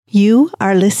You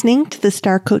are listening to the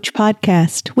Star Coach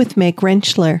Podcast with Meg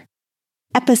Rentschler,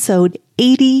 episode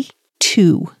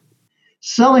 82.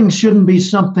 Selling shouldn't be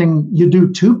something you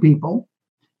do to people.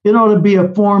 It ought to be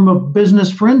a form of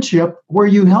business friendship where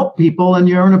you help people and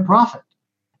you earn a profit.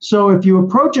 So if you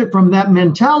approach it from that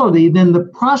mentality, then the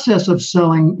process of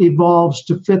selling evolves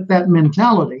to fit that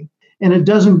mentality. And it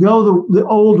doesn't go the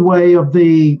old way of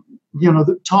the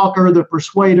talker, the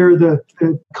persuader, the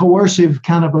coercive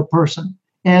kind of a person.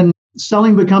 And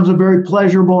selling becomes a very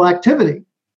pleasurable activity.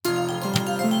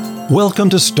 Welcome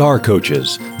to Star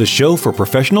Coaches, the show for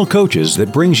professional coaches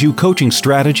that brings you coaching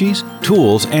strategies,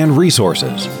 tools, and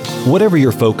resources. Whatever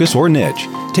your focus or niche,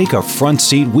 take a front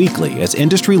seat weekly as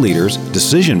industry leaders,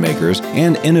 decision makers,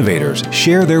 and innovators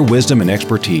share their wisdom and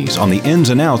expertise on the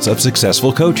ins and outs of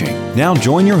successful coaching. Now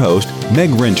join your host, Meg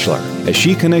Rentschler, as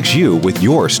she connects you with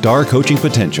your star coaching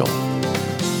potential.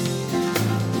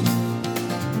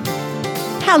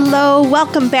 Hello,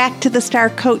 welcome back to the Star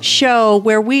Coach Show,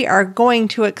 where we are going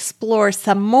to explore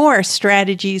some more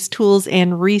strategies, tools,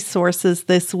 and resources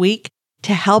this week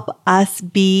to help us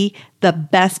be the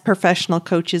best professional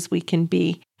coaches we can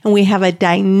be. And we have a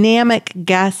dynamic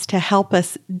guest to help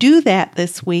us do that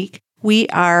this week. We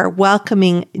are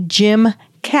welcoming Jim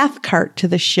Cathcart to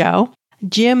the show.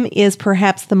 Jim is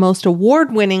perhaps the most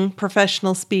award-winning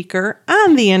professional speaker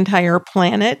on the entire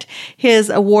planet. His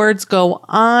awards go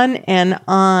on and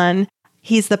on.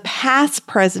 He's the past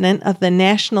president of the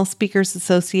National Speakers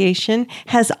Association,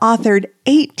 has authored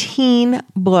 18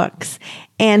 books,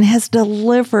 and has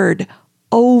delivered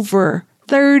over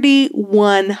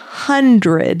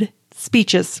 3,100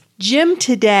 speeches. Jim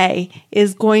today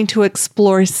is going to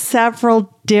explore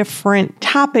several different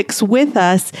topics with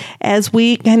us as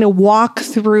we kind of walk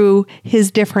through his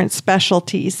different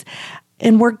specialties.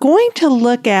 And we're going to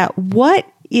look at what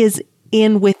is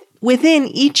within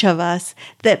each of us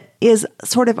that is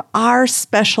sort of our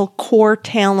special core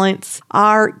talents,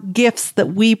 our gifts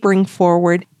that we bring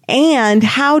forward, and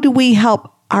how do we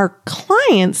help our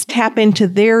clients tap into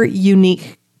their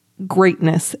unique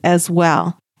greatness as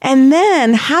well. And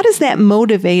then how does that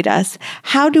motivate us?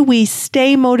 How do we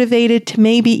stay motivated to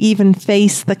maybe even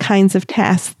face the kinds of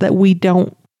tasks that we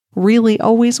don't really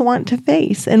always want to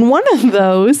face? And one of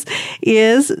those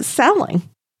is selling.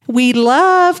 We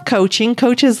love coaching.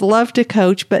 Coaches love to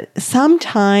coach, but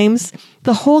sometimes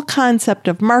the whole concept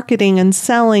of marketing and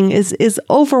selling is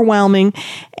overwhelming.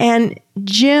 And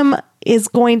Jim is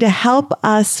going to help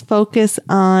us focus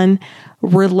on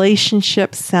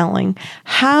relationship selling,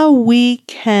 how we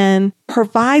can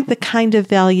provide the kind of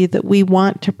value that we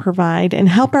want to provide and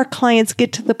help our clients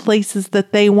get to the places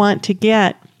that they want to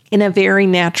get in a very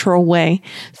natural way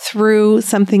through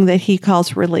something that he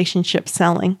calls relationship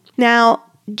selling. Now,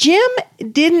 Jim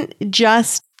didn't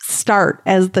just start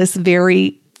as this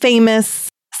very famous,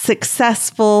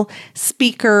 successful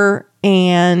speaker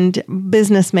and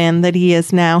businessman that he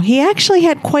is now. He actually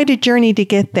had quite a journey to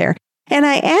get there. And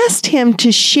I asked him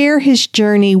to share his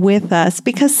journey with us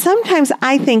because sometimes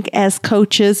I think as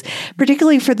coaches,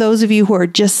 particularly for those of you who are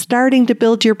just starting to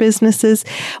build your businesses,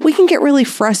 we can get really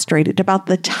frustrated about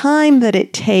the time that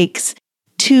it takes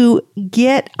to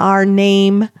get our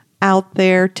name out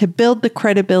there, to build the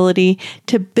credibility,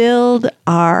 to build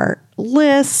our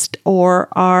list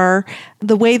or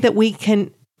the way that we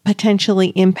can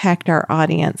potentially impact our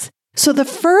audience. So the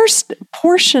first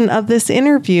portion of this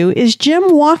interview is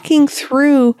Jim walking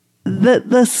through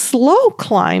the slow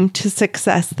climb to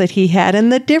success that he had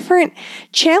and the different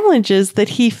challenges that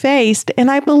he faced. And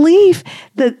I believe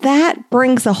that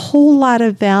brings a whole lot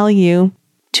of value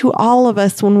to all of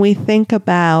us when we think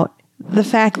about the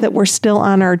fact that we're still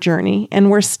on our journey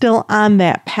and we're still on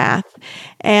that path.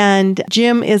 And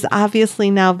Jim is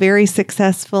obviously now very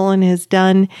successful and has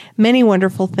done many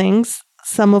wonderful things,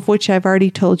 some of which I've already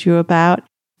told you about,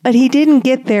 but he didn't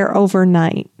get there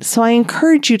overnight. So I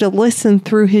encourage you to listen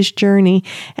through his journey,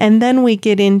 and then we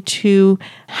get into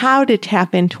how to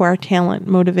tap into our talent,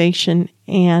 motivation,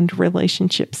 and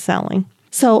relationship selling.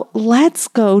 So let's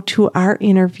go to our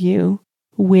interview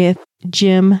with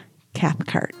Jim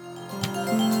Cathcart.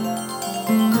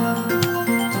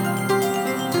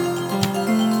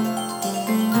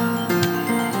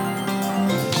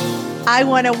 I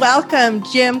want to welcome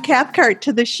Jim Cathcart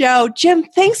to the show. Jim,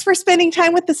 thanks for spending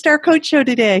time with the Star Coach Show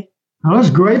today. Oh, it's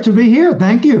great to be here.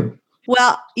 Thank you.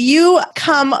 Well, you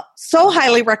come so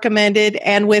highly recommended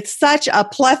and with such a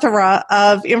plethora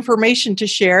of information to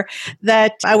share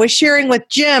that I was sharing with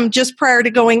Jim just prior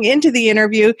to going into the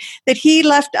interview that he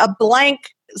left a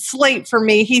blank slate for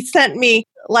me. He sent me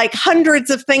like hundreds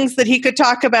of things that he could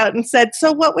talk about and said,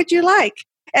 so what would you like?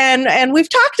 And we've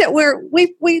talked it where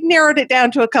we narrowed it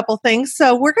down to a couple things.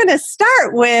 So we're going to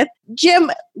start with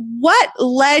Jim. What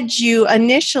led you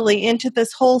initially into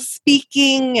this whole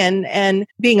speaking and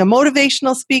being a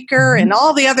motivational speaker and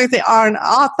all the other things, an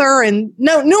author and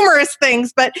numerous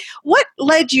things, but what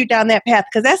led you down that path?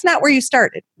 Because that's not where you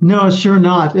started. No, sure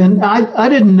not. And I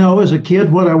didn't know as a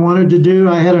kid what I wanted to do.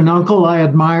 I had an uncle I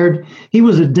admired. He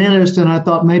was a dentist, and I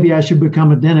thought maybe I should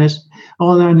become a dentist,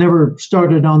 although I never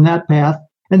started on that path.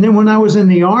 And then when I was in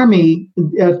the Army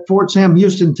at Fort Sam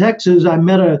Houston, Texas, I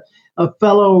met a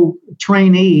fellow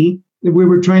trainee. We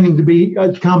were training to be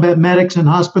combat medics and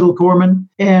hospital corpsmen,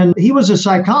 and he was a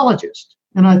psychologist.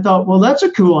 And I thought, well, that's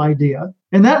a cool idea.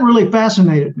 And that really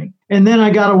fascinated me. And then I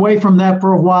got away from that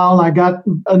for a while. I got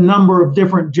a number of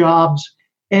different jobs.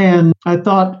 And I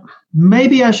thought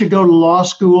maybe I should go to law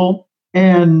school.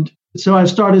 And so I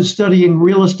started studying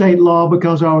real estate law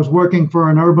because I was working for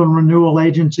an urban renewal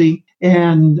agency.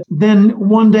 And then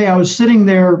one day I was sitting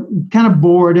there kind of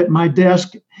bored at my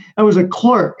desk. I was a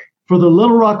clerk for the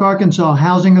Little Rock, Arkansas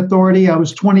Housing Authority. I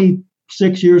was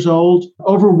 26 years old,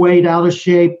 overweight, out of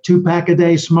shape,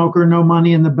 2-pack-a-day smoker, no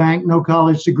money in the bank, no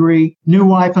college degree, new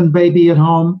wife and baby at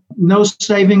home, no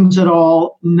savings at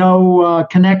all, no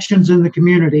connections in the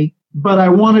community. But I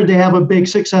wanted to have a big,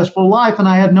 successful life, and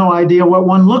I had no idea what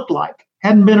one looked like.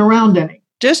 Hadn't been around any.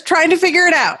 Just trying to figure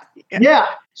it out. Yeah.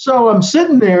 So I'm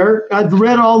sitting there. I'd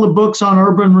read all the books on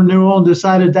urban renewal and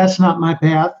decided that's not my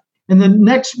path. In the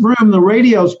next room, the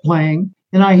radio's playing,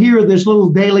 and I hear this little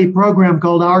daily program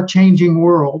called Our Changing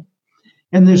World.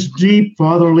 And this deep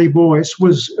fatherly voice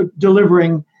was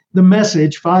delivering the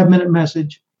message, 5-minute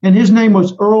message. And his name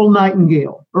was Earl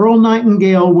Nightingale. Earl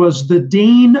Nightingale was the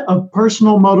Dean of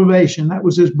Personal Motivation. That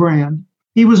was his brand.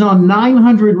 He was on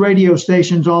 900 radio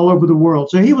stations all over the world.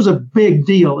 So he was a big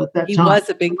deal at that time. He was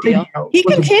a big deal. He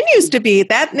continues to be.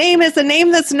 That name is a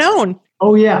name that's known.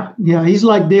 Oh, yeah. Yeah. He's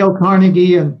like Dale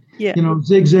Carnegie and,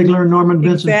 Zig Ziglar, Norman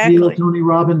Vincent Peale, Tony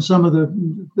Robbins, some of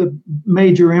the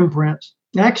major imprints.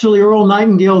 Actually, Earl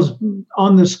Nightingale's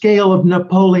on the scale of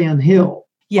Napoleon Hill,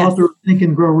 author of Think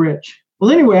and Grow Rich.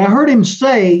 Well, anyway, I heard him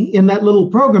say in that little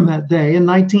program that day in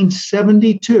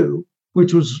 1972,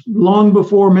 which was long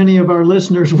before many of our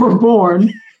listeners were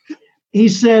born, he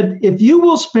said, if you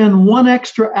will spend 1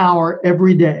 extra hour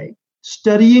every day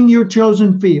studying your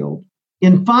chosen field,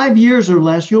 in 5 years or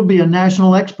less, you'll be a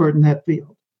national expert in that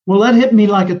field. Well, that hit me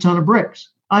like a ton of bricks.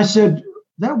 I said,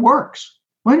 that works.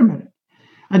 Wait a minute.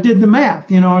 I did the math,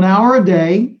 an hour a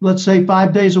day, let's say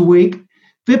 5 days a week,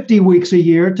 50 weeks a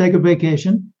year, take a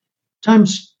vacation.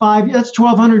 Times 5, that's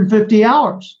 1,250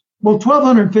 hours. Well,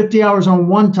 1,250 hours on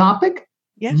one topic?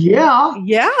 Yeah.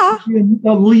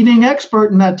 A leading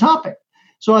expert in that topic.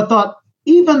 So I thought,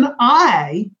 even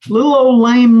I, little old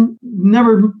lame,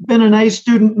 never been an A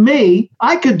student me,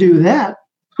 I could do that.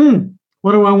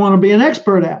 What do I want to be an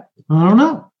expert at? I don't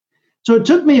know. So it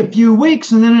took me a few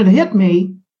weeks, and then it hit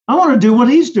me. I want to do what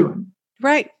he's doing.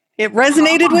 Right. It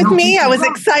resonated with me. I was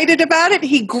excited about it.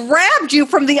 He grabbed you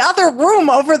from the other room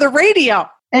over the radio.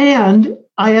 And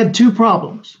I had 2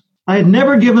 problems. I had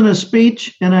never given a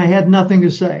speech, and I had nothing to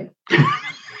say.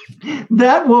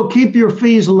 That will keep your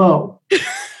fees low.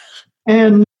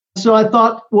 And so I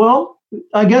thought, well,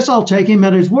 I guess I'll take him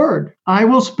at his word. I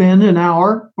will spend an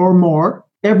hour or more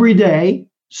every day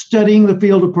studying the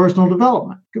field of personal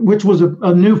development, which was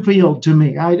a new field to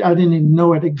me. I didn't even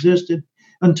know it existed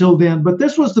until then. But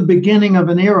this was the beginning of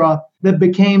an era that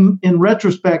became, in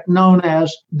retrospect, known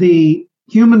as the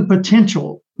human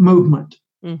potential movement.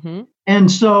 Mm-hmm.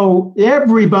 And so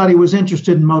everybody was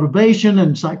interested in motivation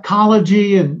and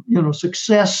psychology and,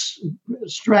 success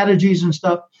strategies and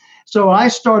stuff. So I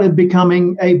started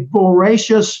becoming a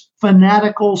voracious,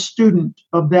 fanatical student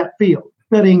of that field,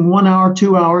 studying 1 hour,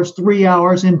 2 hours, 3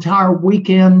 hours, entire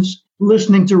weekends,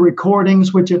 listening to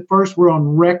recordings, which at first were on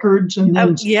records and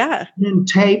then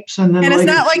tapes. And it's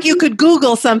not like you could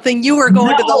Google something. You were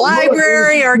going to the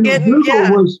library or getting...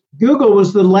 Google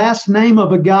was the last name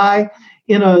of a guy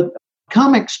in a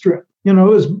comic strip. It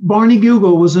was Barney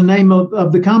Google was the name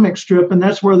of the comic strip, and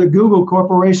that's where the Google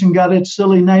Corporation got its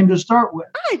silly name to start with.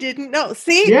 I didn't know.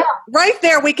 See? Yeah. Right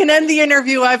there, we can end the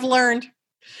interview. I've learned.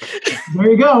 There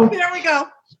you go. There we go.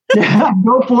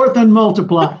 Go forth and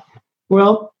multiply.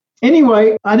 Well,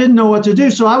 anyway, I didn't know what to do,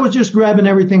 so I was just grabbing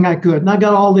everything I could. And I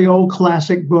got all the old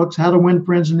classic books, How to Win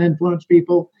Friends and Influence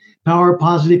People, Power of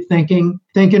Positive Thinking,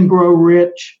 Think and Grow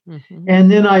Rich. Mm-hmm.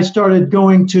 And then I started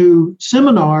going to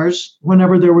seminars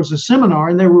whenever there was a seminar,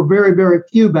 and there were very, very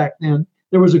few back then.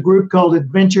 There was a group called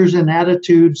Adventures in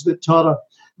Attitudes that taught a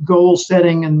goal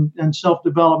setting and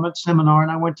self-development seminar,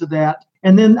 and I went to that.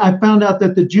 And then I found out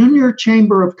that the Junior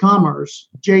Chamber of Commerce,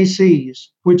 JCs,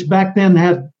 which back then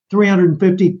had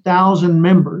 350,000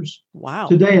 members. Wow.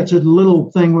 Today it's a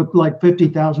little thing with like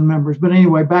 50,000 members. But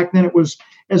anyway, back then it was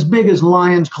as big as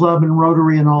Lions Club and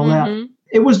Rotary and all that.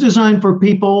 It was designed for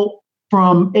people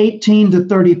from 18 to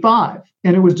 35.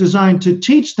 And it was designed to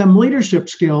teach them leadership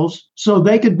skills so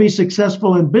they could be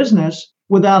successful in business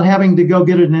without having to go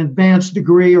get an advanced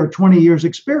degree or 20 years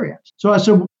experience. So I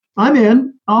said, I'm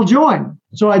in, I'll join.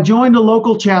 So I joined a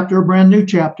local chapter, a brand new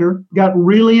chapter, got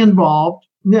really involved.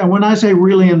 Now, when I say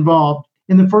really involved,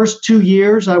 in the first 2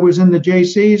 years I was in the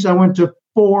JCs, I went to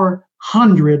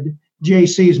 400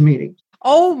 JCs meetings.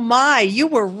 Oh my, you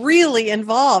were really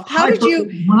involved. How did you?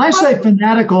 When I say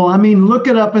fanatical, I mean, look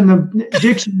it up in the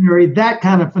dictionary, that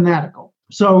kind of fanatical.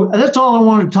 So that's all I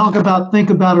want to talk about, think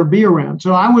about, or be around.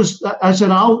 So I said,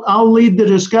 I'll lead the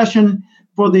discussion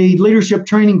for the leadership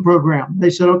training program. They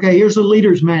said, okay, here's a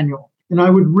leader's manual. And I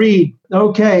would read,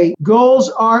 okay, goals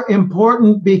are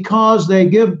important because they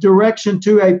give direction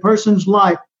to a person's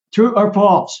life. True or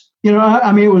false? You know,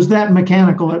 I mean, it was that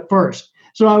mechanical at first.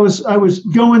 So I was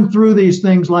going through these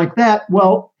things like that.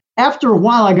 Well, after a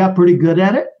while, I got pretty good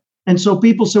at it. And so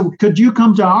people said, could you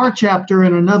come to our chapter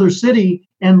in another city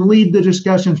and lead the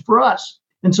discussions for us?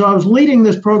 And so I was leading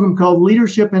this program called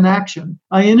Leadership in Action.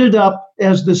 I ended up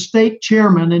as the state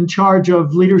chairman in charge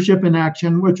of Leadership in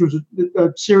Action, which was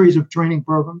a series of training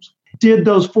programs. Did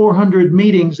those 400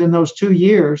 meetings in those 2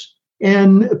 years.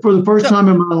 And for the first time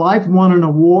in my life, won an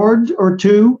award or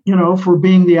two, you know, for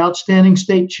being the outstanding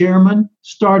state chairman.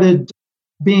 Started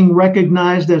being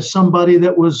recognized as somebody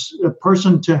that was a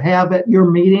person to have at your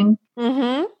meeting.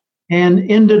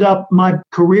 And ended up, my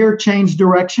career changed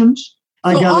directions.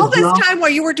 So all this time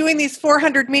while you were doing these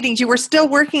 400 meetings, you were still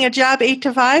working a job 8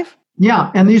 to 5?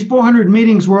 Yeah. And these 400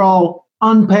 meetings were all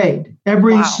unpaid.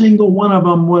 Every single one of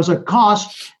them was a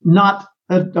cost, not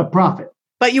a profit.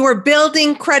 But you were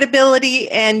building credibility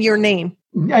and your name.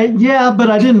 Yeah, but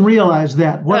I didn't realize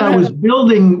that. What I was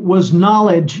building was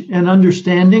knowledge and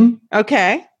understanding.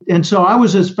 Okay. And so I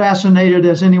was as fascinated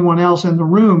as anyone else in the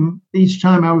room each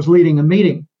time I was leading a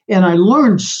meeting. And I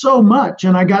learned so much,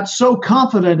 and I got so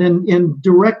confident in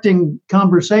directing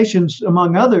conversations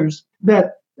among others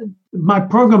that my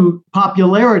program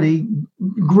popularity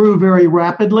grew very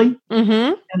rapidly.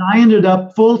 And I ended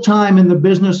up full-time in the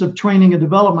business of training and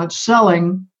development,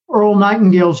 selling Earl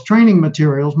Nightingale's training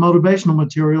materials, motivational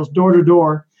materials, door to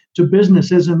door to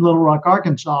businesses in Little Rock,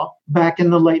 Arkansas, back in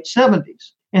the late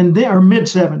 70s or mid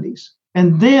 70s.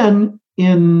 And then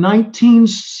in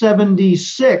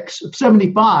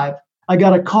 1975, I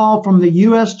got a call from the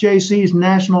USJC's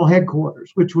national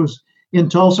headquarters, which was in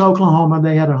Tulsa, Oklahoma.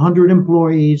 They had 100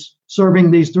 employees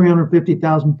serving these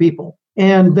 350,000 people.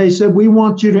 And they said, we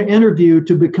want you to interview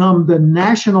to become the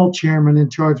national chairman in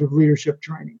charge of leadership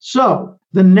training. So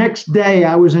the next day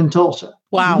I was in Tulsa.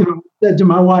 Wow. You know, said to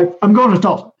my wife, I'm going to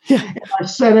Tulsa. And I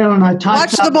sat down and I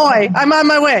typed. Watch the boy. I'm on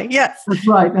my way. Yes. That's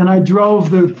right. And I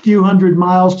drove the few hundred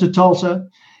miles to Tulsa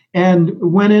and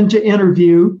went in to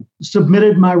interview,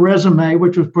 submitted my resume,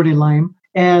 which was pretty lame.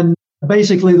 And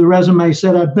basically the resume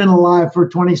said, I've been alive for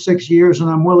 26 years and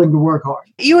I'm willing to work hard.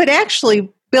 You had actually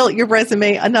built your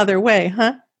resume another way,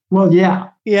 huh? Well, yeah.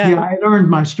 I had earned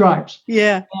my stripes.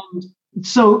 Yeah. And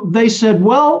so they said,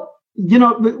 well, you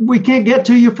know, we can't get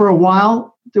to you for a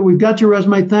while. We've got your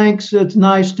resume. Thanks. It's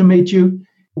nice to meet you.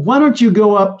 Why don't you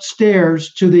go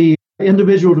upstairs to the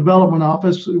individual development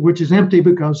office, which is empty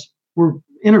because we're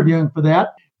interviewing for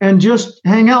that, and just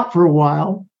hang out for a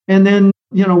while. And then,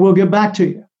 you know, we'll get back to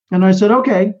you. And I said,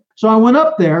 okay. So I went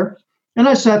up there and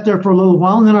I sat there for a little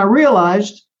while. And then I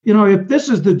realized, you know, if this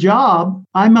is the job,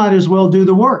 I might as well do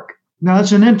the work. Now,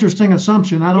 that's an interesting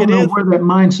assumption. I don't know where that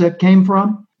mindset came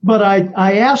from. But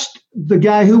I asked the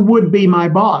guy who would be my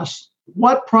boss,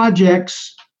 what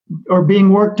projects are being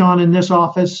worked on in this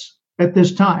office at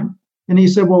this time? And he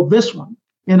said, well, this one.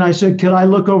 And I said, could I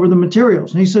look over the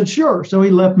materials? And he said, sure. So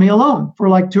he left me alone for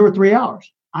like 2 or 3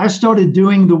 hours. I started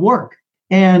doing the work.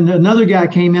 And another guy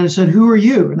came in and said, who are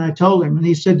you? And I told him. And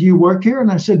he said, do you work here?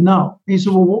 And I said, no. He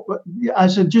said, well, what? I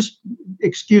said, just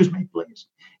excuse me, please.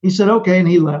 He said, okay. And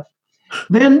he left.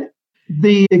 Then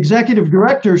the executive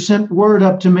director sent word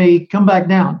up to me, come back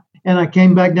down. And I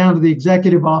came back down to the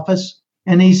executive office.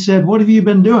 And he said, what have you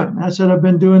been doing? I said, I've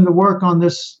been doing the work on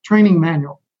this training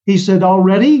manual. He said,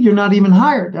 already? You're not even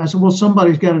hired. I said, well,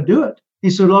 somebody's got to do it. He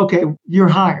said, okay, you're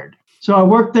hired. So I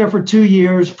worked there for 2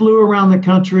 years, flew around the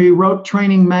country, wrote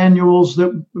training manuals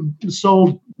that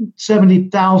sold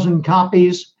 70,000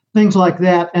 copies, things like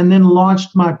that, and then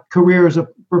launched my career as a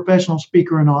professional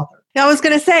speaker and author. I was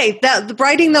going to say that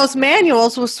writing those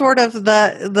manuals was sort of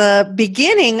the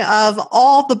beginning of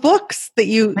all the books that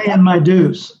you... Paying my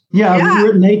dues. Yeah, I've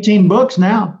written 18 books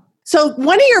now. So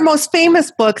one of your most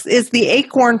famous books is The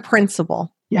Acorn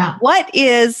Principle. Yeah. What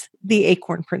is the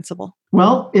Acorn Principle?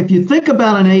 Well, if you think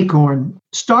about an acorn,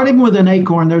 starting with an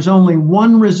acorn, there's only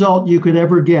one result you could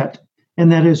ever get,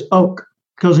 and that is oak.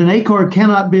 Because an acorn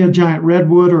cannot be a giant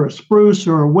redwood or a spruce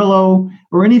or a willow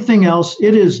or anything else.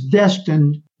 It is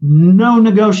destined, no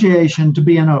negotiation, to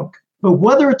be an oak. But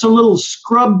whether it's a little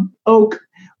scrub oak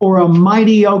or a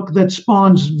mighty oak that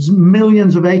spawns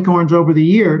millions of acorns over the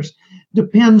years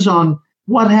depends on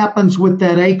what happens with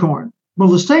that acorn. Well,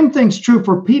 the same thing's true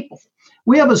for people.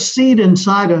 We have a seed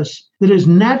inside us that is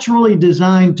naturally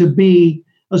designed to be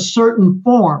a certain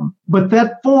form, but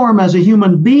that form as a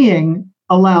human being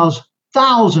allows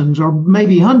thousands or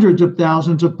maybe hundreds of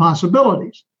thousands of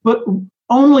possibilities, but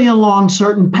only along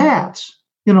certain paths.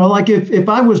 You know, like if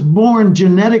I was born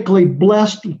genetically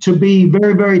blessed to be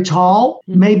very, very tall,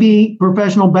 maybe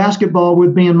professional basketball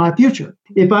would be in my future.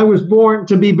 If I was born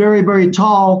to be very, very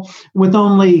tall with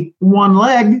only one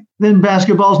leg, then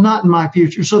basketball's not in my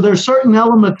future. So there's certain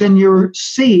elements in your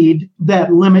seed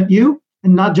that limit you,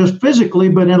 and not just physically,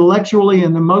 but intellectually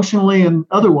and emotionally and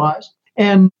otherwise.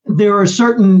 And there are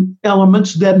certain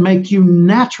elements that make you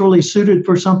naturally suited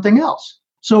for something else.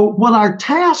 So what our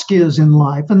task is in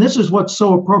life, and this is what's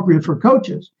so appropriate for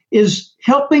coaches, is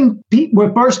helping people.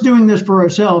 We're first doing this for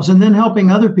ourselves and then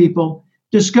helping other people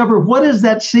discover what is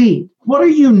that seed? What are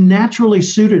you naturally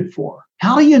suited for?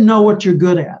 How do you know what you're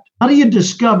good at? How do you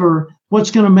discover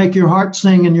what's going to make your heart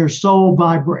sing and your soul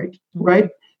vibrate, right?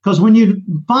 Because when you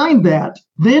find that,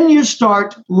 then you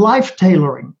start life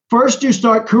tailoring. First, you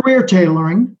start career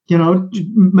tailoring, you know,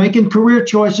 making career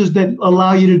choices that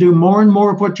allow you to do more and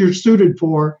more of what you're suited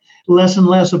for, less and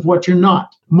less of what you're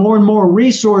not. More and more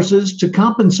resources to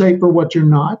compensate for what you're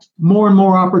not. More and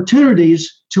more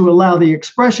opportunities to allow the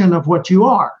expression of what you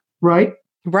are, right?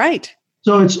 Right.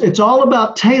 So it's all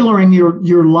about tailoring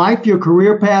your life, your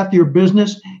career path, your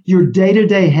business, your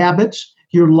day-to-day habits,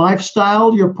 your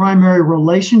lifestyle, your primary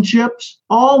relationships.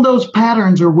 All those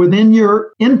patterns are within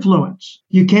your influence.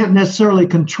 You can't necessarily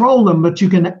control them, but you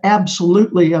can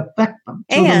absolutely affect them.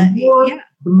 So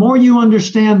the more you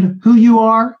understand who you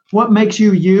are, what makes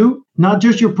you you, not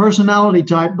just your personality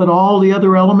type, but all the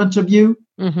other elements of you,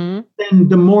 then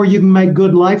the more you can make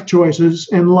good life choices.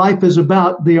 And life is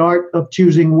about the art of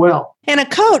choosing well. And a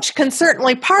coach can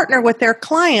certainly partner with their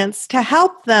clients to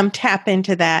help them tap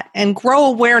into that and grow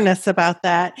awareness about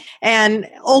that and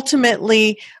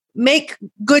ultimately make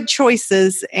good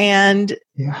choices and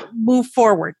move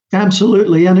forward.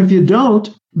 Absolutely. And if you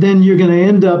don't, then you're going to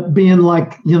end up being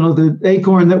like, you know, the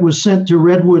acorn that was sent to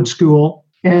Redwood School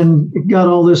and got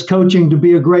all this coaching to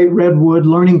be a great redwood,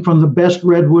 learning from the best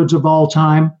redwoods of all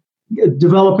time,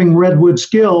 developing redwood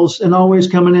skills, and always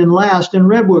coming in last in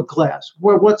redwood class.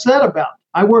 Well, what's that about?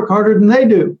 I work harder than they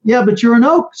do. Yeah, but you're an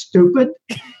oak, stupid.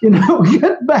 You know,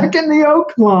 get back in the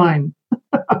oak line.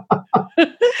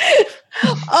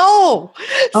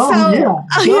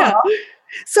 Yeah.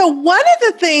 So one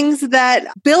of the things that,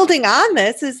 building on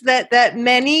this, is that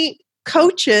many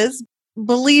coaches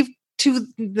believe to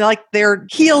like their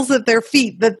heels at their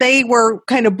feet that they were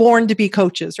kind of born to be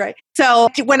coaches, right? So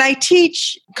when I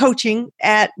teach coaching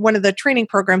at one of the training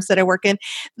programs that I work in,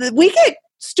 we get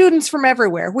students from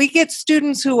everywhere. We get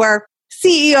students who are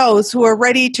CEOs who are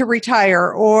ready to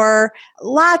retire, or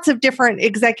lots of different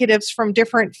executives from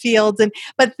different fields,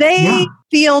 but they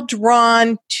feel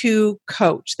drawn to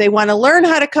coach. They want to learn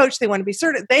how to coach. They want to be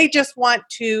certain. They just want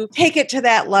to take it to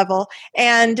that level,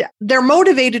 and they're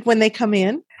motivated when they come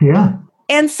in. Yeah.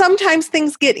 And sometimes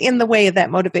things get in the way of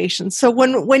that motivation. So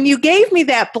when you gave me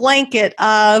that blanket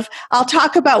of, I'll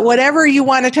talk about whatever you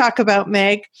want to talk about,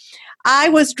 Meg, I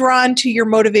was drawn to your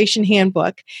motivation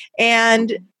handbook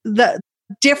and the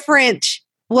different,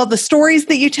 the stories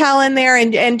that you tell in there,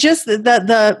 and just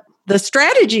the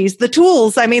strategies, the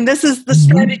tools. I mean, this is the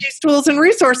strategies, tools, and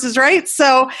resources, right?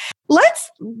 So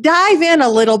let's dive in a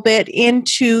little bit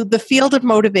into the field of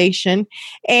motivation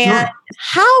and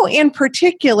how, in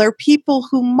particular, people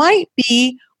who might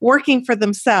be working for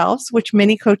themselves, which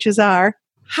many coaches are,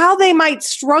 how they might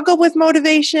struggle with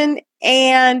motivation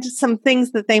and some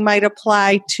things that they might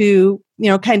apply to,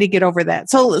 kind of get over that.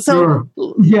 Sure.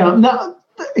 Yeah. Now,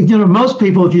 most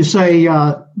people, if you say,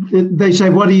 they say,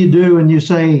 what do you do? And you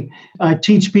say, I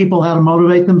teach people how to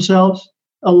motivate themselves.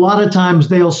 A lot of times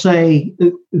they'll say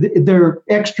they're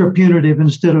extra punitive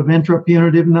instead of intra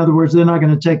punitive. In other words, they're not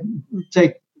going to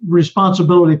take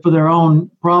responsibility for their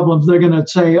own problems. They're going to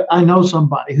say, I know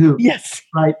somebody who. Yes.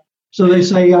 Right. So they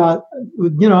say, I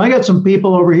got some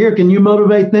people over here. Can you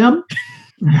motivate them?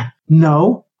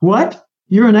 No. What?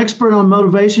 You're an expert on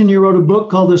motivation. You wrote a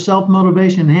book called The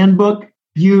Self-Motivation Handbook.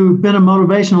 You've been a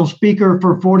motivational speaker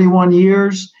for 41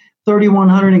 years,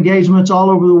 3,100 engagements all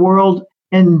over the world,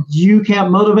 and you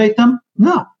can't motivate them?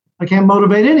 No, I can't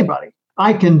motivate anybody.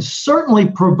 I can certainly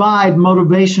provide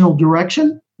motivational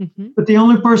direction, but the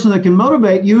only person that can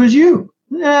motivate you is you.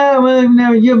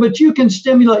 But you can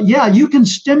stimulate. Yeah, you can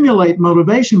stimulate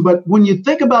motivation, but when you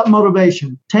think about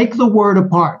motivation, take the word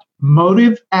apart.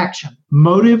 Motive, action,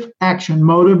 motivation,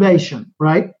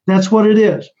 right? That's what it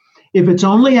is. If it's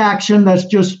only action, that's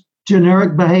just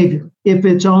generic behavior. If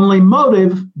it's only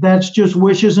motive, that's just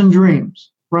wishes and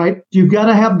dreams, right? You've got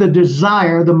to have the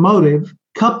desire, the motive,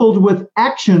 coupled with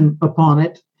action upon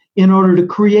it in order to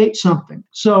create something.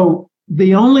 So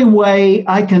the only way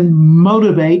I can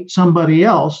motivate somebody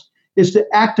else is to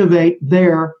activate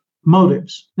their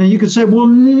motives. Now you could say, well,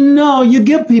 no, you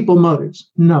give people motives.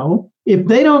 No. If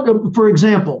they don't, for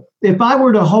example, if I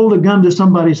were to hold a gun to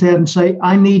somebody's head and say,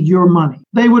 I need your money,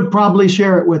 they would probably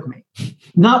share it with me.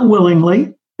 Not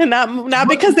willingly. And not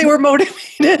because they were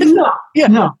motivated.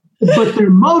 No. But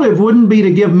their motive wouldn't be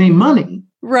to give me money.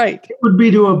 Right. It would be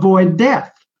to avoid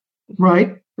death.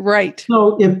 Right. Right.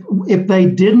 So if they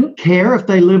didn't care if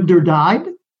they lived or died,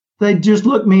 they'd just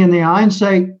look me in the eye and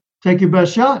say, take your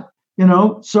best shot.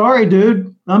 Sorry,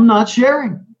 dude, I'm not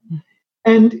sharing.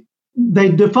 And they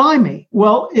defy me.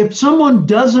 Well, if someone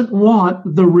doesn't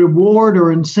want the reward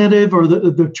or incentive or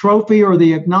the trophy or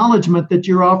the acknowledgement that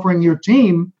you're offering your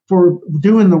team for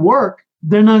doing the work,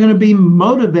 they're not going to be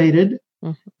motivated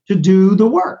to do the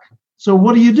work. So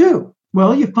what do?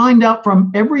 Well, you find out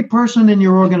from every person in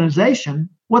your organization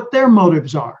what their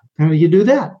motives are. How do you do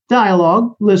that?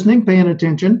 Dialogue, listening, paying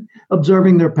attention,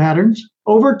 observing their patterns.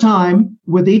 Over time,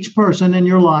 with each person in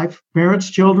your life, parents,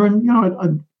 children,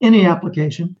 any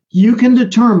application, you can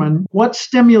determine what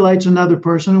stimulates another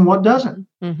person and what doesn't.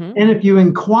 And if you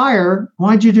inquire,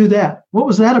 why'd you do that? What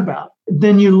was that about?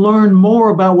 Then you learn more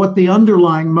about what the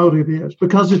underlying motive is,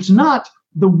 because it's not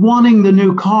the wanting the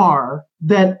new car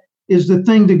that is the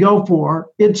thing to go for.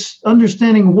 It's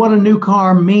understanding what a new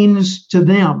car means to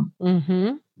them.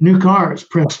 New car is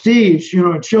prestige.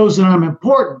 It shows that I'm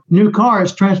important. New car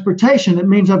is transportation. It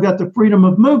means I've got the freedom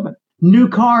of movement. New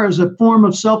car is a form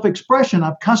of self-expression.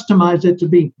 I've customized it to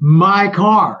be my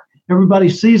car. Everybody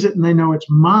sees it and they know it's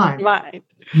mine. Right.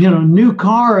 New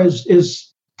car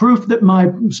is proof that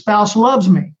my spouse loves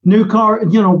me. New car,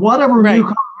 whatever new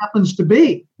car happens to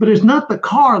be. But it's not the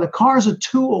car. The car is a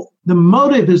tool. The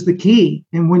motive is the key.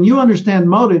 And when you understand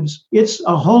motives, it's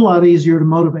a whole lot easier to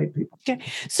motivate people. Okay.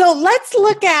 So let's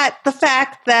look at the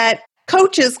fact that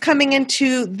coaches coming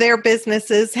into their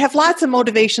businesses have lots of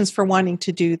motivations for wanting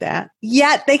to do that.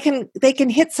 Yet they can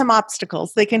hit some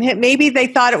obstacles. Maybe they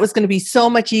thought it was going to be so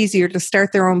much easier to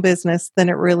start their own business than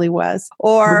it really was.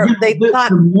 Or they thought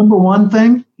the number one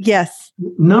thing. Yes.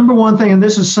 Number one thing, and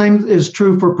this is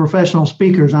true for professional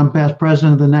speakers. I'm past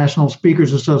president of the National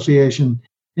Speakers Association,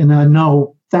 and I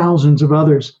know thousands of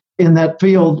others in that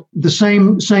field. The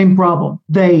same problem.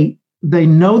 They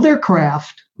know their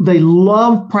craft. They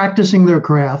love practicing their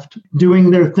craft,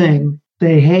 doing their thing.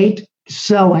 They hate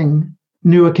selling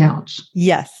new accounts.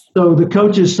 Yes. So the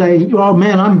coaches say, oh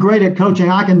man, I'm great at coaching.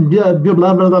 I can do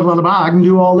blah, blah, blah, blah, blah. I can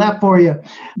do all that for you.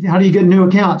 How do you get new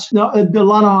accounts? No, a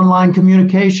lot of online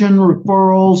communication,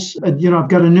 referrals. I've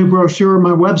got a new brochure on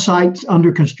my website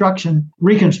under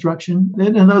reconstruction.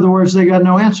 In other words, they got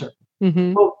no answer.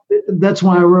 Well, that's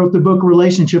why I wrote the book,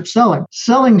 Relationship Selling.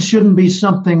 Selling shouldn't be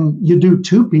something you do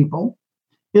to people.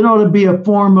 It ought to be a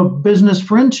form of business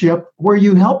friendship where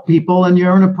you help people and you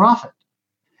earn a profit.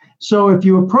 So if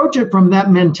you approach it from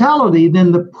that mentality,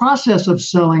 then the process of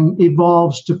selling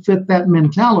evolves to fit that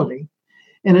mentality.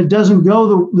 And it doesn't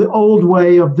go the old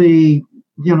way of the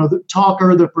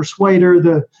talker, the persuader,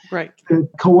 the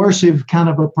coercive kind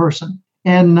of a person.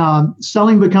 And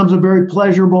selling becomes a very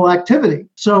pleasurable activity.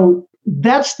 So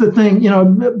that's the thing.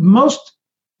 Most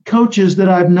coaches that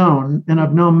I've known, and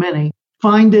I've known many,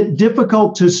 find it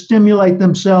difficult to stimulate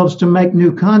themselves to make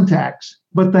new contacts,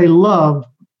 but they love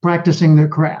practicing their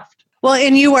craft. Well,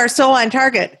 and you are so on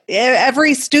target.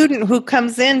 Every student who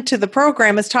comes into the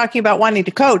program is talking about wanting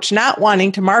to coach, not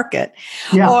wanting to market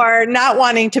or not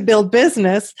wanting to build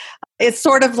business. It's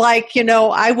sort of like,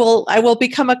 I will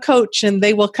become a coach and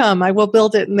they will come. I will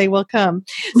build it and they will come.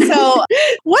 So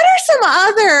what are some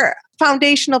other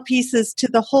foundational pieces to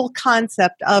the whole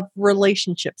concept of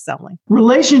relationship selling?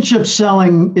 Relationship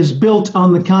selling is built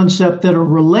on the concept that a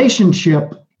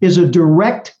relationship is a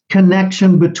direct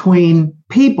connection between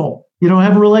people. You don't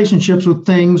have relationships with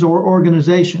things or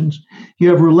organizations. You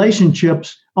have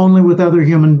relationships only with other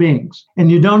human beings. And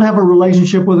you don't have a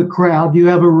relationship with a crowd. You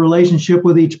have a relationship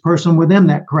with each person within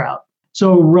that crowd.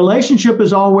 So relationship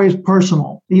is always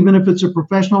personal. Even if it's a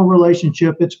professional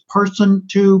relationship, it's person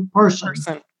to person.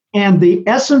 And the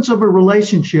essence of a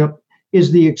relationship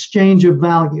is the exchange of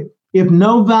value. If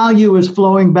no value is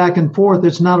flowing back and forth,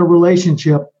 it's not a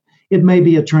relationship. It may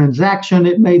be a transaction,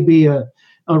 it may be a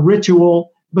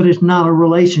ritual, but it's not a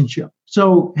relationship.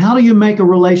 So how do you make a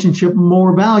relationship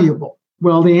more valuable?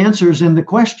 Well, the answer is in the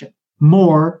question,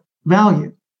 more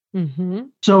value. Mm-hmm.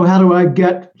 So how do I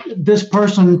get this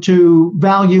person to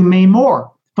value me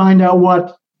more? Find out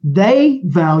what they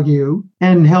value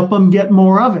and help them get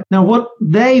more of it. Now, what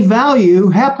they value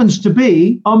happens to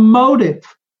be a motive.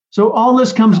 So all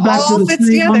this comes back to the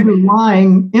same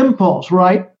underlying impulse,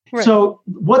 right? So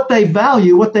what they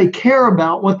value, what they care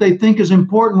about, what they think is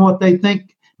important, what they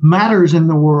think matters in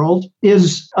the world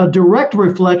is a direct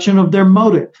reflection of their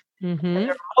motive. Mm-hmm. And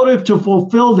their motive to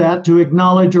fulfill that, to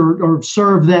acknowledge or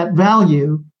serve that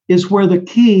value is where the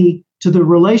key to the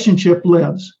relationship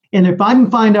lives. And if I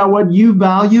can find out what you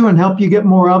value and help you get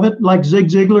more of it, like Zig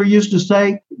Ziglar used to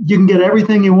say, you can get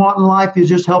everything you want in life. You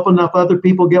just help enough other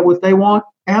people get what they want.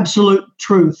 Absolute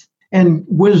truth and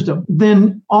wisdom.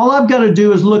 Then all I've got to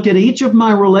do is look at each of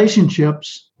my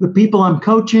relationships, the people I'm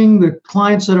coaching, the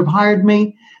clients that have hired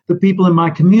me, the people in my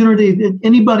community,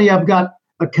 anybody I've got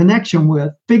a connection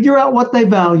with, figure out what they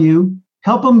value,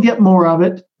 help them get more of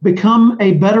it, become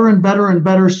a better and better and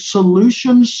better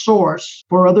solution source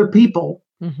for other people,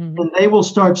 and they will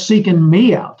start seeking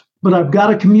me out. But I've got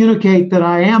to communicate that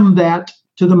I am that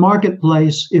to the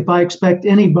marketplace if I expect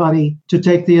anybody to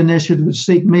take the initiative to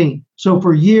seek me. So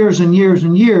for years and years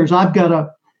and years, I've got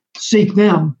to seek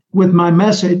them with my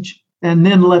message and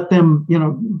then let them,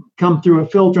 come through a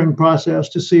filtering process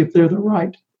to see if they're the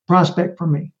right prospect for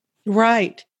me.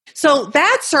 Right. So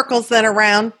that circles then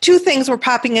around. Two things were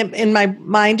popping in my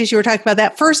mind as you were talking about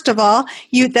that. First of all,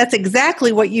 that's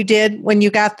exactly what you did when you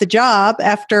got the job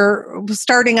after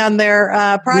starting on their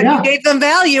product. Yeah. You gave them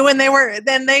value, and they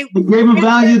gave them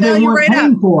value they weren't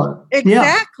paying for.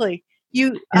 Exactly. Yeah.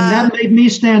 And that made me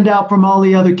stand out from all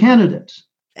the other candidates.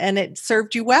 And it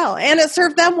served you well, and it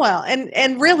served them well.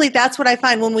 And really, that's what I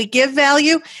find when we give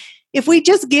value. If we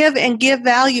just give and give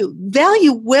value,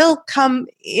 value will come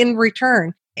in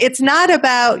return. It's not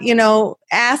about,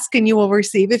 ask and you will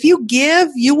receive. If you give,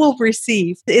 you will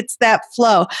receive. It's that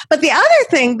flow. But the other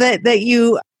thing that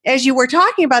you, as you were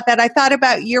talking about that, I thought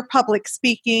about your public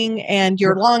speaking and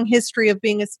your long history of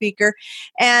being a speaker,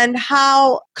 and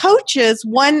how coaches,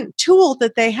 one tool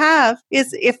that they have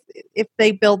is if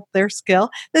they build their skill,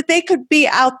 that they could be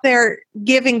out there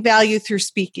giving value through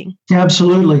speaking.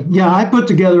 Absolutely. Yeah, I put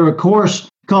together a course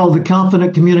called the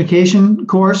Confident Communication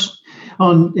course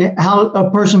on how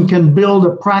a person can build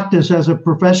a practice as a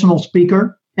professional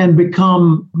speaker and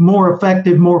become more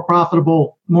effective, more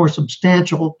profitable, more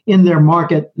substantial in their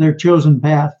market, their chosen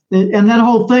path. And that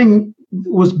whole thing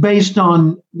was based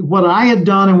on what I had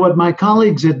done and what my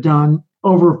colleagues had done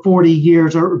over 40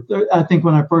 years, or I think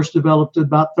when I first developed it,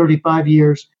 about 35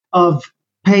 years of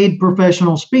paid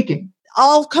professional speaking.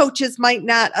 All coaches might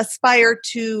not aspire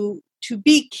to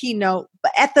be keynote,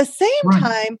 but at the same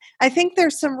time, I think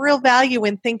there's some real value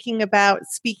in thinking about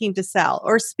speaking to sell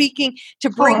or speaking to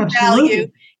bring value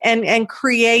and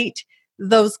create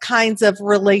those kinds of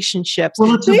relationships.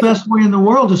 Well, it's the best way in the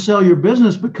world to sell your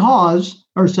business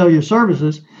or sell your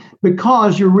services,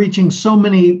 because you're reaching so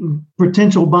many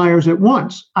potential buyers at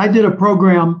once. I did a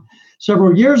program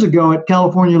several years ago at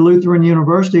California Lutheran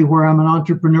University, where I'm an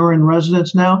entrepreneur in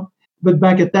residence now. But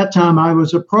back at that time, I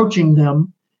was approaching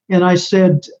them and I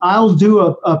said, I'll do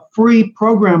a free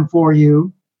program for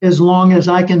you as long as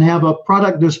I can have a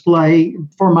product display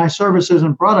for my services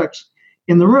and products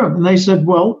in the room. And they said,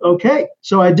 well, okay.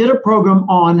 So I did a program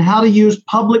on how to use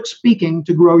public speaking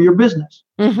to grow your business.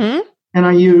 Mm-hmm. And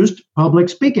I used public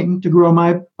speaking to grow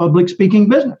my public speaking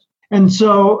business. And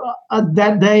so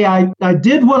that day I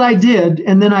did what I did,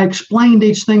 and then I explained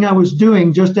each thing I was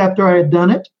doing just after I had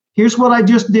done it. Here's what I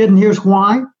just did, and here's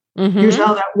why. Mm-hmm. Here's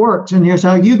how that works, and here's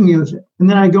how you can use it. And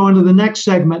then I go into the next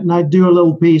segment, and I'd do a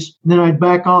little piece, and then I'd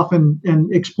back off and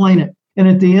explain it. And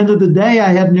at the end of the day,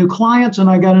 I had new clients, and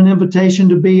I got an invitation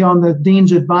to be on the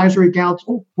Dean's Advisory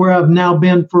Council, where I've now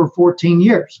been for 14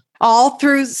 years. All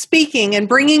through speaking and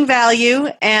bringing value,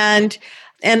 and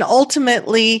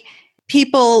ultimately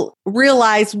people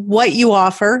realize what you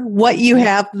offer, what you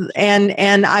have,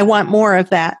 and I want more of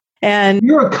that. And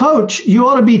you're a coach. You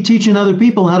ought to be teaching other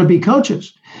people how to be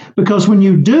coaches. Because when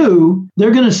you do,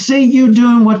 they're going to see you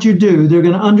doing what you do. They're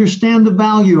going to understand the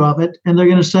value of it. And they're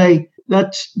going to say,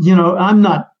 I'm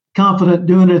not confident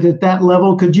doing it at that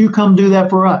level. Could you come do that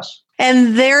for us?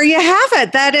 And there you have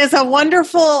it. That is a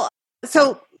wonderful.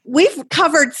 So we've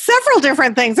covered several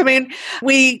different things. I mean,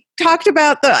 we talked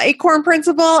about the ACORN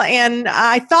principle, and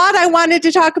I thought I wanted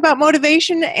to talk about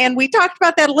motivation, and we talked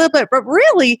about that a little bit, but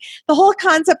really the whole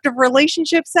concept of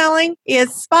relationship selling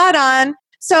is spot on.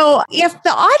 So if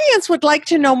the audience would like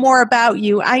to know more about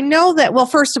you, I know that, well,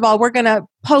 first of all, we're going to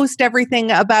post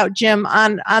everything about Jim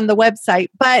on the website,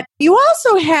 but you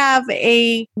also have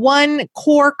a 1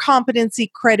 core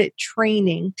competency credit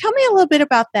training. Tell me a little bit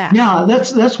about that. Yeah,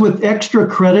 that's with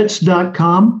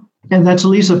extracredits.com. And that's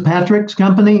Lisa Patrick's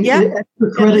company. Yeah.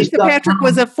 Lisa Patrick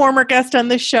was a former guest on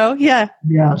this show. Yeah.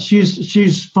 Yeah,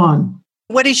 she's fun.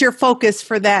 What is your focus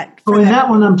for that? In that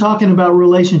one, I'm talking about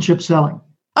relationship selling.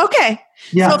 Okay.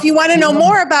 Yeah. So if you want to know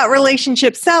more about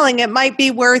relationship selling, it might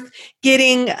be worth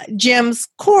getting Jim's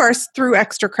course through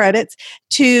Extra Credits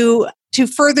to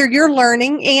further your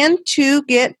learning and to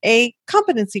get a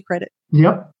competency credit.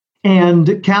 Yep.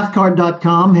 And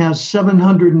Cathcart.com has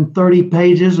 730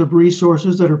 pages of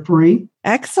resources that are free.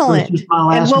 Excellent.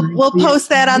 And we'll post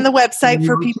that on the website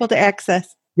for people to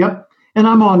access. Yep. And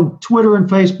I'm on Twitter and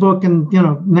Facebook and,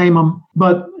 name them.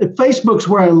 But Facebook's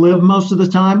where I live most of the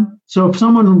time. So if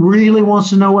someone really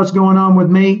wants to know what's going on with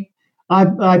me,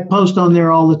 I post on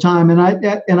there all the time. And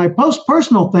I post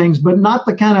personal things, but not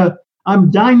the kind of, I'm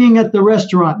dining at the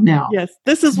restaurant now. Yes.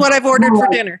 This is what I've ordered for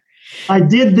dinner. I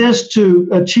did this to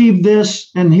achieve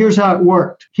this, and here's how it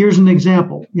worked. Here's an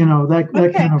example.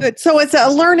 That kind of. Good. So it's a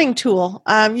learning tool.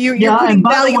 You're putting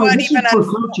value on even for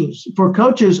coaches. For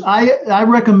coaches, I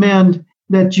recommend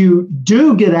that you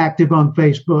do get active on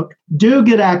Facebook, do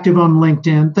get active on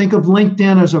LinkedIn. Think of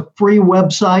LinkedIn as a free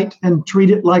website and treat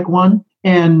it like one,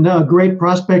 and a great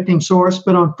prospecting source.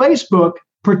 But on Facebook,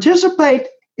 participate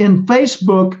in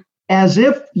Facebook as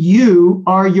if you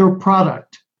are your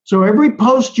product. So every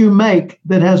post you make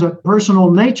that has a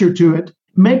personal nature to it,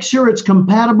 make sure it's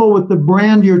compatible with the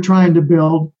brand you're trying to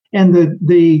build and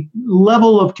the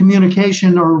level of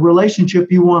communication or relationship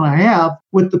you want to have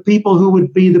with the people who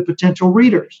would be the potential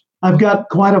readers. I've got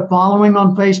quite a following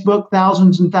on Facebook,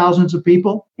 thousands and thousands of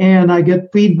people, and I get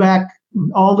feedback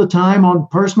all the time on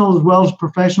personal as well as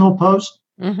professional posts.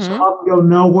 Mm-hmm. Some of them go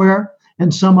nowhere,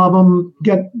 and some of them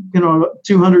get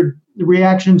 200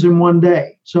 reactions in one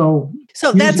day. So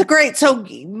that's great. So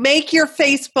make your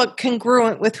Facebook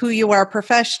congruent with who you are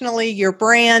professionally, your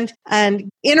brand, and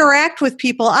interact with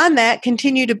people on that.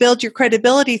 Continue to build your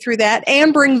credibility through that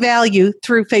and bring value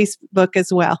through Facebook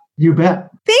as well. You bet.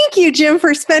 Thank you, Jim,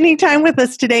 for spending time with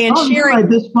us today and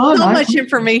sharing so much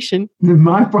information.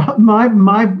 My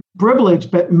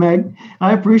privilege, Meg.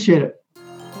 I appreciate it.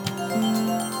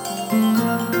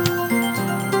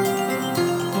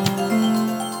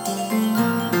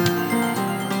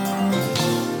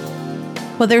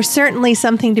 Well, there's certainly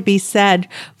something to be said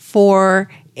for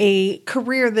a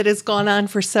career that has gone on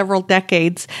for several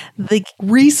decades. The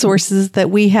resources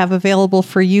that we have available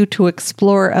for you to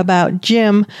explore about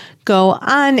Jim go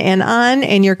on,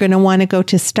 and you're going to want to go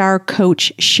to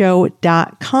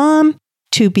starcoachshow.com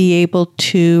to be able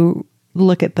to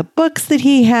look at the books that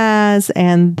he has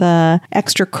and the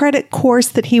extra credit course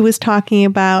that he was talking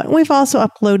about. We've also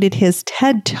uploaded his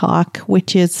TED Talk,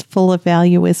 which is full of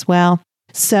value as well.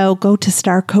 So go to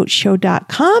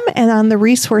starcoachshow.com, and on the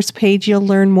resource page, you'll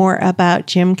learn more about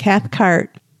Jim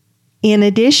Cathcart. In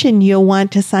addition, you'll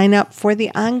want to sign up for the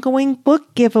ongoing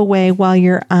book giveaway while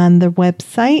you're on the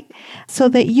website so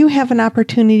that you have an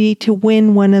opportunity to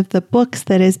win one of the books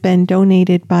that has been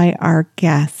donated by our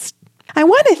guest. I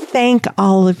want to thank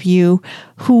all of you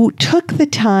who took the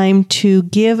time to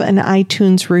give an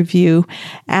iTunes review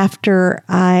after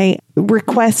I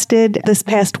requested this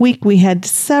past week. We had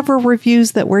several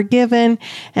reviews that were given,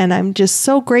 and I'm just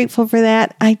so grateful for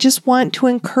that. I just want to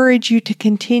encourage you to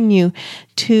continue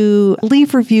to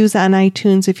leave reviews on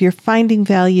iTunes if you're finding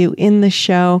value in the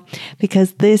show,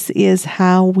 because this is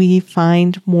how we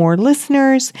find more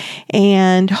listeners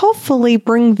and hopefully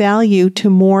bring value to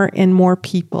more and more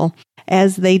people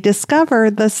as they discover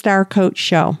the Star Coach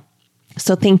Show.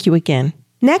 So thank you again.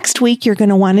 Next week, you're going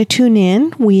to want to tune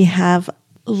in. We have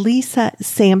Lisa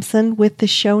Sampson with the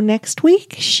show next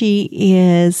week. She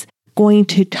is going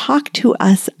to talk to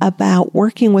us about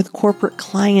working with corporate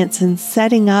clients and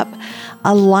setting up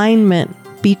alignment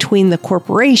between the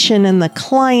corporation and the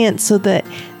client so that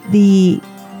the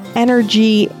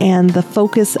energy and the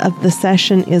focus of the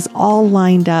session is all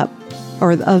lined up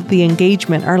or of the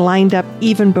engagement are lined up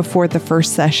even before the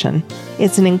first session.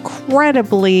 It's an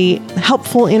incredibly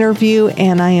helpful interview,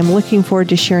 and I am looking forward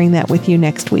to sharing that with you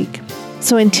next week.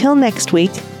 So until next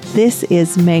week, this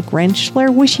is Meg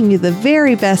Rentschler wishing you the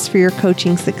very best for your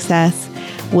coaching success.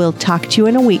 We'll talk to you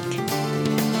in a week.